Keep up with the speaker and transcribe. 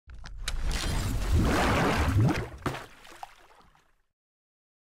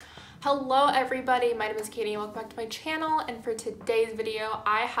Hello everybody, my name is Katie and welcome back to my channel, and for today's video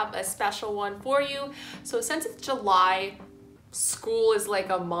I have a special one for you. So since it's July, school is like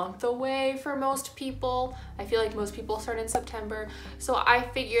a month away for most people. I feel like most people start in September, so I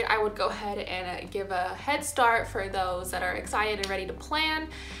figured I would go ahead and give a head start for those that are excited and ready to plan.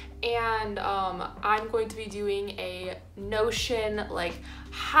 And I'm going to be doing a Notion, like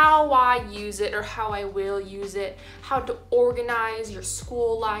how I use it or how I will use it, how to organize your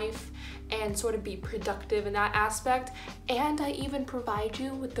school life and sort of be productive in that aspect. And I even provide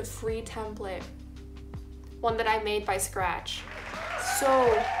you with the free template, one that I made by scratch. So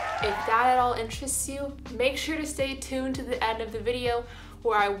if that at all interests you, make sure to stay tuned to the end of the video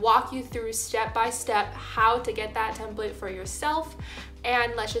where I walk you through step by step how to get that template for yourself.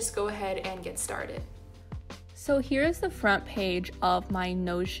 And let's just go ahead and get started. So here's the front page of my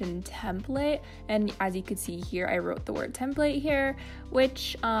Notion template, and as you can see here, I wrote the word template here,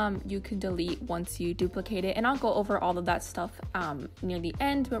 which you can delete once you duplicate it, and I'll go over all of that stuff near the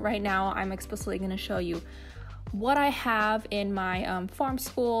end. But right now I'm explicitly going to show you what I have in my farm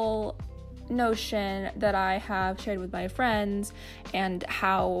school Notion that I have shared with my friends and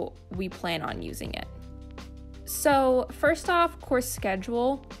how we plan on using it. So first off, course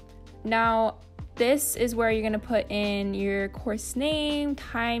schedule. Now this is where you're going to put in your course name,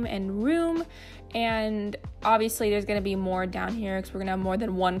 time, and room, and obviously there's going to be more down here because we're going to have more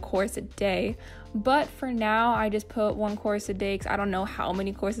than one course a day. But for now I just put one course a day because I don't know how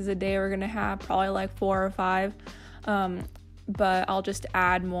many courses a day we're going to have, probably like 4 or 5, but I'll just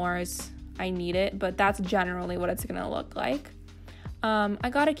add more as I need it. But that's generally what it's going to look like. I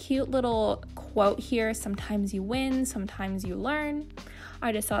got a cute little quote here: sometimes you win, sometimes you learn.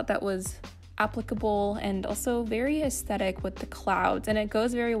 I just thought that was applicable and also very aesthetic with the clouds, and it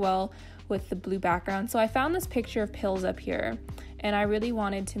goes very well with the blue background. So I found this picture of pills up here, and I really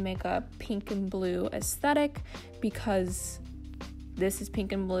wanted to make a pink and blue aesthetic because this is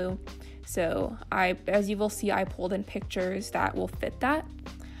pink and blue. So as you will see, I pulled in pictures that will fit that.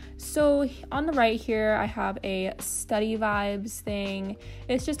 So on the right here, I have a study vibes thing.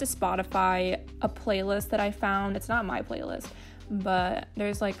 It's just a Spotify, a playlist that I found. It's not my playlist, but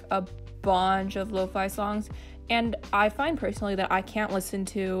there's like a bunch of lo-fi songs. And I find personally that I can't listen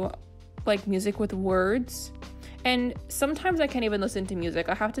to like music with words. And sometimes I can't even listen to music.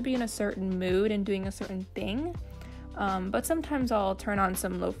 I have to be in a certain mood and doing a certain thing. But sometimes I'll turn on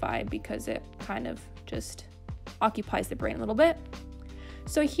some lo-fi because it kind of just occupies the brain a little bit.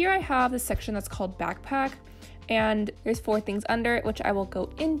 So here I have the section that's called backpack, and there's 4 things under it, which I will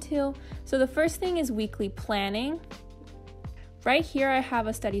go into. So the first thing is weekly planning. Right here I have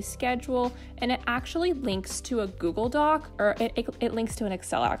a study schedule, and it actually links to a Google Doc, or it links to an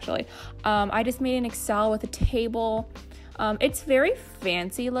Excel actually. I just made an Excel with a table. It's very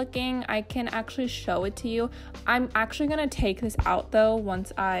fancy looking. I can actually show it to you. I'm actually gonna take this out though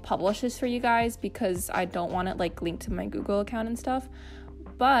once I publish this for you guys because I don't want it like linked to my Google account and stuff.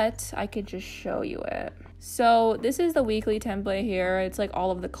 But I could just show you it. So this is the weekly template here. It's like all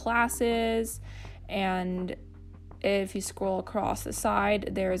of the classes, and if you scroll across the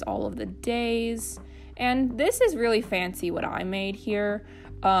side, there's all of the days. And this is really fancy what I made here.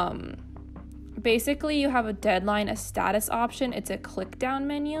 Basically you have a deadline, a status option. It's a click down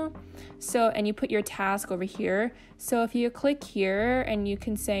menu. So, and you put your task over here. So if you click here and you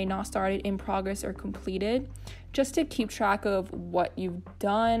can say not started, in progress, or completed, just to keep track of what you've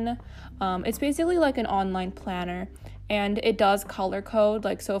done. It's basically like an online planner, and it does color code.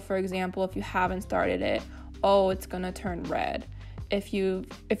 Like, so for example, if you haven't started it, it's gonna turn red. If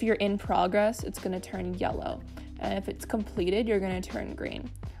you're in progress, it's gonna turn yellow. And if it's completed, you're gonna turn green.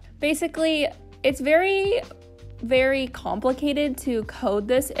 Basically, it's very, very complicated to code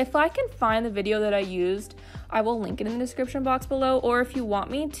this. If I can find the video that I used, I will link it in the description box below, or if you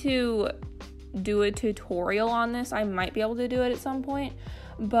want me to do a tutorial on this, I might be able to do it at some point.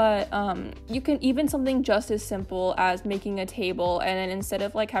 But you can even something just as simple as making a table, and then instead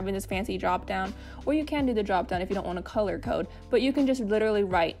of like having this fancy drop down, or you can do the drop down if you don't want to color code, but you can just literally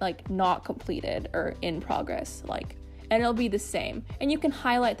write like not completed or in progress, like, and it'll be the same, and you can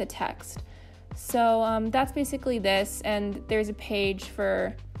highlight the text. So that's basically this, and there's a page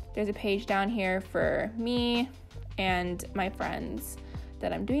down here for me and my friends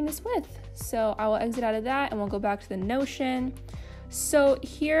that I'm doing this with. So I will exit out of that and we'll go back to the Notion. So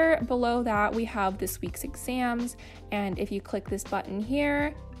here below that we have this week's exams, and if you click this button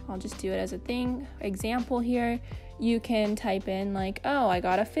here, I'll just do it as a example here, you can type in like, oh, I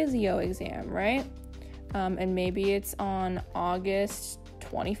got a physio exam, right? And maybe it's on August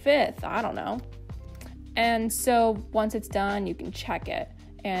 25th, I don't know. And so once it's done, you can check it,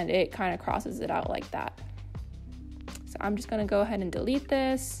 and it kind of crosses it out like that. So I'm just going to go ahead and delete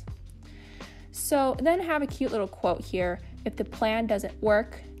this. So then have a cute little quote here. If the plan doesn't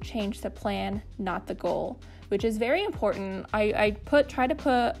work, change the plan, not the goal, which is very important. I try to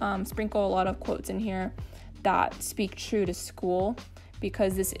put sprinkle a lot of quotes in here that speak true to school,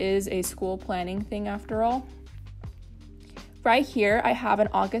 because this is a school planning thing after all. Right here, I have an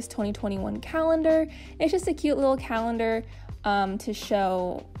August 2021 calendar. It's just a cute little calendar to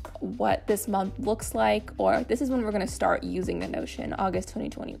show what this month looks like, or this is when we're going to start using the Notion, August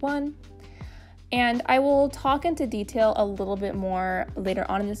 2021. And I will talk into detail a little bit more later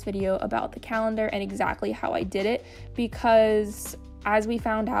on in this video about the calendar and exactly how I did it, because as we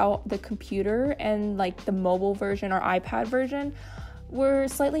found out, the computer and like the mobile version or iPad version were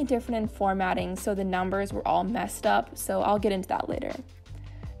slightly different in formatting, so the numbers were all messed up, so I'll get into that later.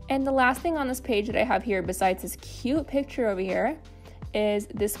 And the last thing on this page that I have here, besides this cute picture over here, is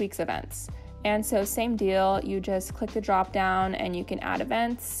this week's events. And so same deal, you just click the drop down and you can add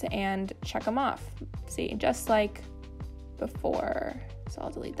events and check them off. See, just like before. So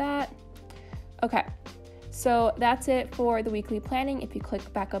I'll delete that. Okay, so that's it for the weekly planning. If you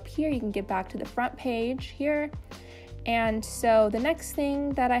click back up here, you can get back to the front page here. And so the next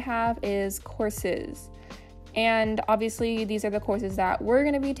thing that I have is courses. And obviously these are the courses that we're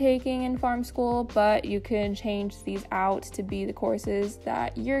going to be taking in farm school, but you can change these out to be the courses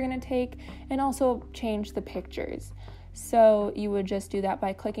that you're going to take, and also change the pictures. So you would just do that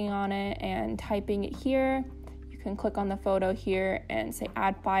by clicking on it and typing it here. You can click on the photo here and say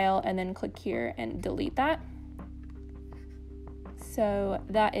add file, and then click here and delete that. So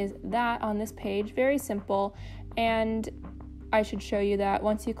that is that on this page, very simple. And I should show you that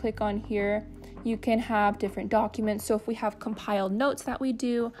once you click on here, you can have different documents. So if we have compiled notes that we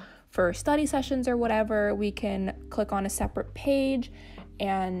do for study sessions or whatever, we can click on a separate page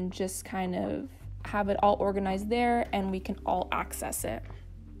and just kind of have it all organized there, and we can all access it.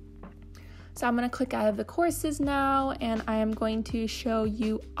 So I'm going to click out of the courses now, and I am going to show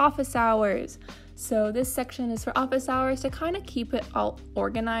you office hours. So this section is for office hours to kind of keep it all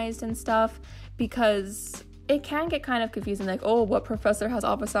organized and stuff, because it can get kind of confusing, like, oh, what professor has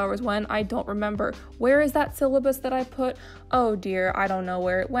office hours when? I don't remember. Where is that syllabus that I put? Oh dear, I don't know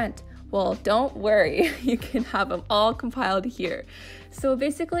where it went. Well, don't worry, you can have them all compiled here. So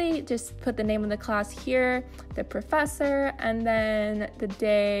basically, just put the name of the class here, the professor, and then the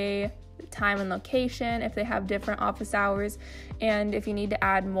day, time, and location if they have different office hours. And if you need to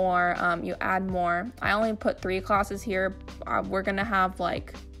add more, you add more. I only put 3 classes here. We're gonna have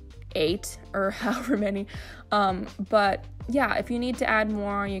like 8 or however many, but yeah, if you need to add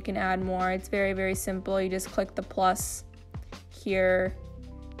more, you can add more. It's very, very simple. You just click the plus here.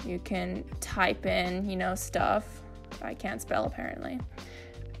 You can type in, stuff. I can't spell apparently,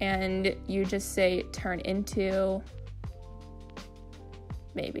 and you just say turn into,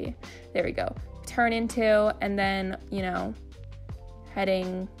 maybe, there we go, turn into, and then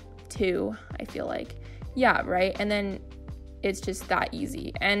heading to, I feel like, yeah, right, and then it's just that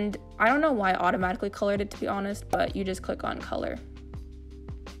easy. And I don't know why I automatically colored it, to be honest, but you just click on color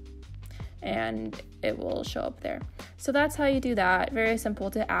and it will show up there. So that's how you do that. Very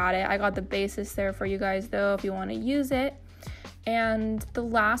simple to add it. I got the basis there for you guys though, if you want to use it. And the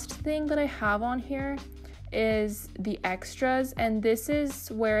last thing that I have on here is the extras, and this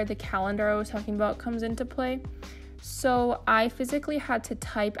is where the calendar I was talking about comes into play. So I physically had to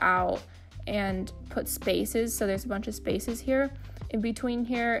type out and put spaces, so there's a bunch of spaces here in between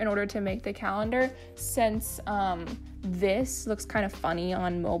here in order to make the calendar, since this looks kind of funny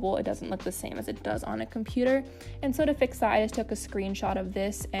on mobile. It doesn't look the same as it does on a computer. And so to fix that, I just took a screenshot of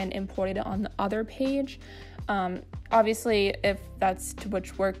this and imported it on the other page. Obviously, if that's too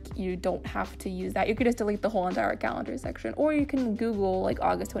much work, you don't have to use that. You could just delete the whole entire calendar section, or you can Google like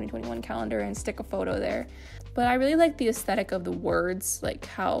August 2021 calendar and stick a photo there. But I really like the aesthetic of the words, like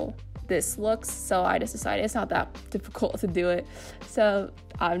how this looks, so I just decided it's not that difficult to do it, so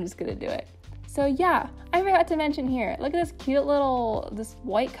I'm just gonna do it. So yeah, I forgot to mention here, look at this cute little, this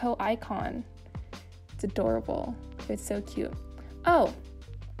white coat icon. It's adorable. It's so cute. Oh,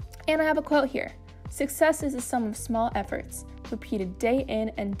 and I have a quote here. Success is the sum of small efforts, repeated day in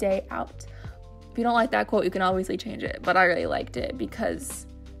and day out. If you don't like that quote, you can obviously change it, but I really liked it because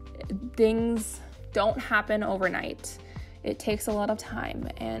things don't happen overnight. It takes a lot of time,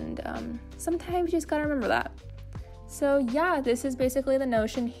 and sometimes you just gotta remember that. So yeah, this is basically the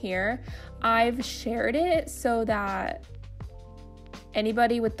Notion here. I've shared it so that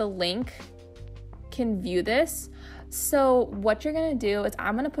anybody with the link can view this. So what you're gonna do is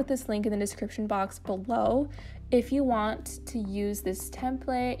I'm gonna put this link in the description box below. If you want to use this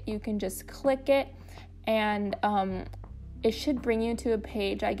template, you can just click it and it should bring you to a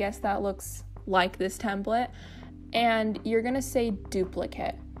page, I guess, that looks like this template, and you're gonna say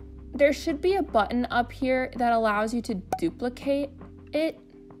duplicate. There should be a button up here that allows you to duplicate it,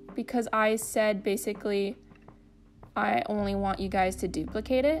 because I said basically I only want you guys to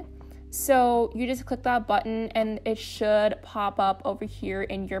duplicate it. So you just click that button and it should pop up over here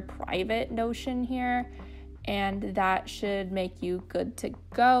in your private Notion here, and that should make you good to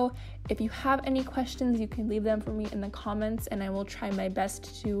go. If you have any questions, you can leave them for me in the comments and I will try my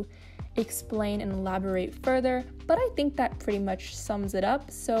best to explain and elaborate further, but I think that pretty much sums it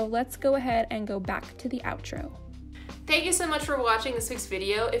up. So let's go ahead and go back to the outro. Thank you so much for watching this week's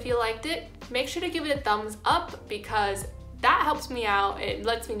video. If you liked it, make sure to give it a thumbs up because that helps me out. It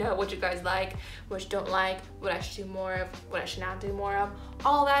lets me know what you guys like, what you don't like, what I should do more of, what I should not do more of,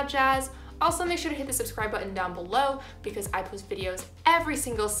 all that jazz. Also, make sure to hit the subscribe button down below because I post videos every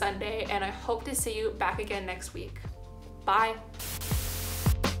single Sunday, and I hope to see you back again next week. Bye.